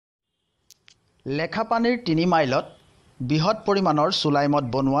লেখাপানীৰ ৩ মাইলত বৃহৎ পৰিমাণৰ চুলাইমদ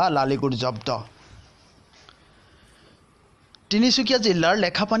বনোৱা লালিগুৰ জব্দ। তিনিচুকীয়া জিলাৰ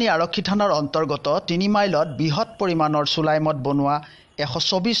লেখাপানী আৰক্ষী থানাৰ অন্তৰ্গত ৩ মাইলত বৃহৎ পৰিমাণৰ চুলাইমদ বনোৱা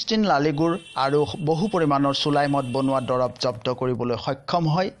 ১২৪ টিন লালিগুৰ আৰু বহু পৰিমাণৰ চুলাইমদ বনোৱা দৰব জব্দ কৰিবলৈ সক্ষম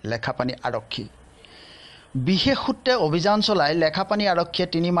হয় লেখাপানী আৰক্ষী। বিশেষ সূত্ৰে অভিযান চলাই লেখাপানী আৰক্ষীয়ে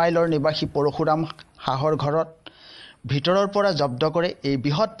 ৩ মাইলৰ নিবাসী পৰশুৰাম সাহৰ ঘৰত ভিতৰৰ পৰা জব্দ কৰে এই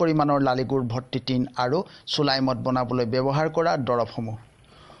বৃহৎ পৰিমাণৰ লালিগুৰ ভৰ্তি টিন আৰু চুলাইমদ বনাবলৈ ব্যৱহাৰ কৰা দৰবসমূহ।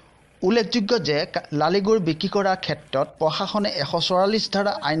 উল্লেখযোগ্য যে লালিগুৰ বিক্ৰী কৰাৰ ক্ষেত্ৰত প্ৰশাসনে ১৪৪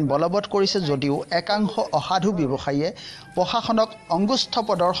 ধাৰা আইন বলবৎ কৰিছে যদিও একাংশ অসাধু ব্যৱসায়ীয়ে প্ৰশাসনক অঙ্গুষ্ঠ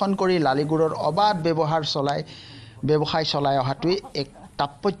প্ৰদৰ্শন কৰি লালিগুৰৰ অবাধ ব্যৱসায় চলাই অহাটোৱে এক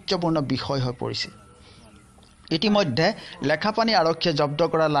তাৎপৰ্যপূৰ্ণ বিষয় হৈ পৰিছে। ইতিমধ্যে লেখাপানী আৰক্ষীয়ে জব্দ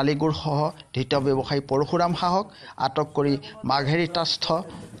কৰা লালিগুৰসহ ধৃত ব্যৱসায়ী পৰশুৰাম সাহক আটক কৰি মাৰ্ঘেৰিটাস্থ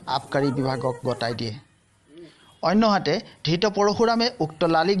আবকাৰী বিভাগক গতাই দিয়ে। অন্যহাতে ধৃত পৰশুৰামে উক্ত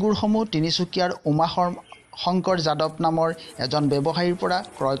লালিগুৰসমূহ তিনিচুকীয়াৰ উমা শংকৰ যাদৱ নামৰ এজন ব্যৱসায়ীৰ পৰা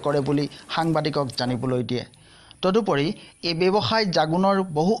ক্ৰয় কৰে বুলি সাংবাদিকক জানিবলৈ দিয়ে। তদুপৰি এই ব্যৱসায় জাগুনৰ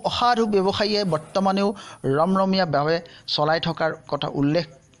বহু অসাধু ব্যৱসায়ীয়ে বৰ্তমানেও ৰমৰমীয়াভাৱে চলাই থকাৰ কথা উল্লেখ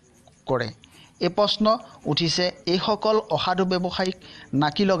কৰে। এই প্ৰশ্ন উঠিছে, এইসকল অসাধু ব্যৱসায়ীক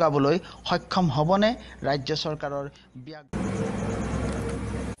নাকি লগাবলৈ সক্ষম হ'বনে ৰাজ্য চৰকাৰৰ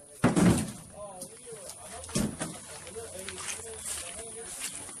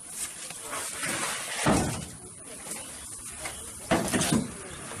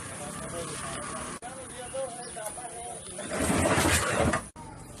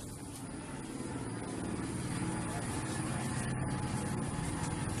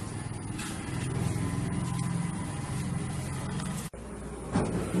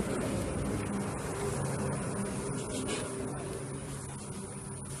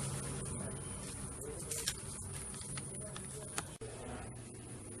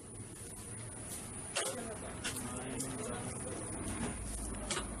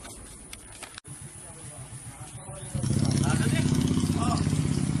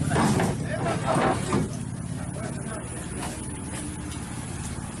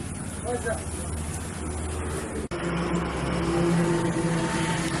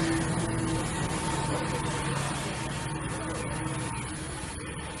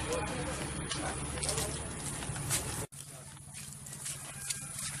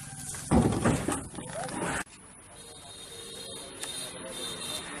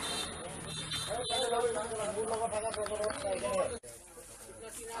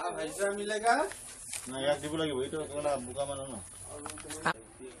मिलेगा ना यार দিব লাগিব এইটো কোনা বুকা মানুহ না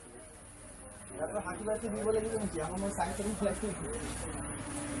ইয়াত হাকি বাতি দিব লাগিব নেকি আমাৰ সাইন কৰি ফ্লাইট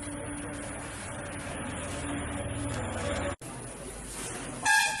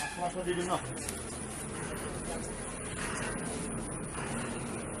পাসপোর্ট দি দিন না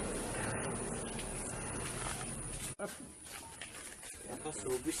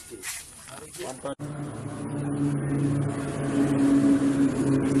 124 টি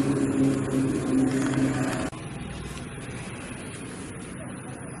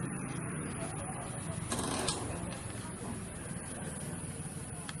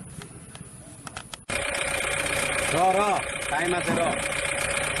टाइम আছে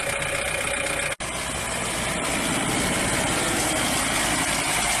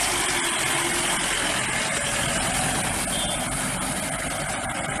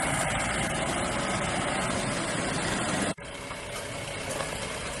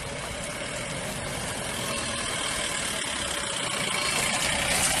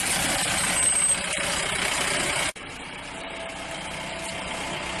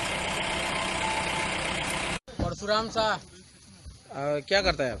परशुराम शाह क्या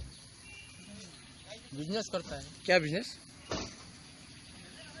करता है आप? बिजनेस करता है। क्या बिजनेस?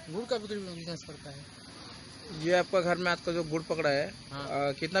 गुड़ का बिक्री बिजनेस करता है। ये आपका घर में आज का जो गुड़ पकड़ा है,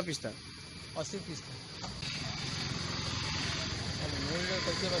 हाँ। कितना पीस था? 80 पीस था। मूल्य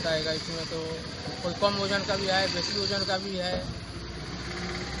कैसे बताएगा, इसमें तो कोई कम वजन का भी है, बेसी वजन का भी है।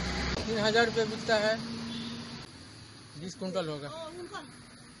 3000 रुपये बिकता है। 20 कुंटल होगा।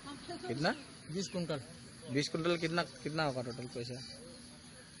 कितना? 20 कुंटल। 20 कुंटल कितना होगा टोटल पैसा?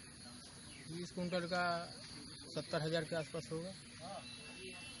 20 कुंटल का 70,000 के आसपास होगा।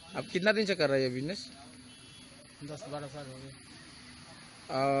 अब कितना दिन से कर रहे हैं बिजनेस? 10-12 साल हो गए।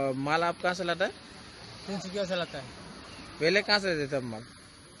 माल आप कहाँ से लाता है? तिनसुकिया से लाता है। पहले कहाँ से देते हैं माल?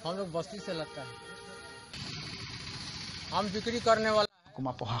 हम लोग बस्ती से लाता है। हम बिक्री करने वाला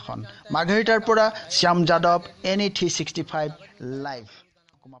কুমা প্ৰশাসন মাৰ্ঘেৰিটাৰ পৰা শ্যাম যাদৱ NE 365 লাইভ।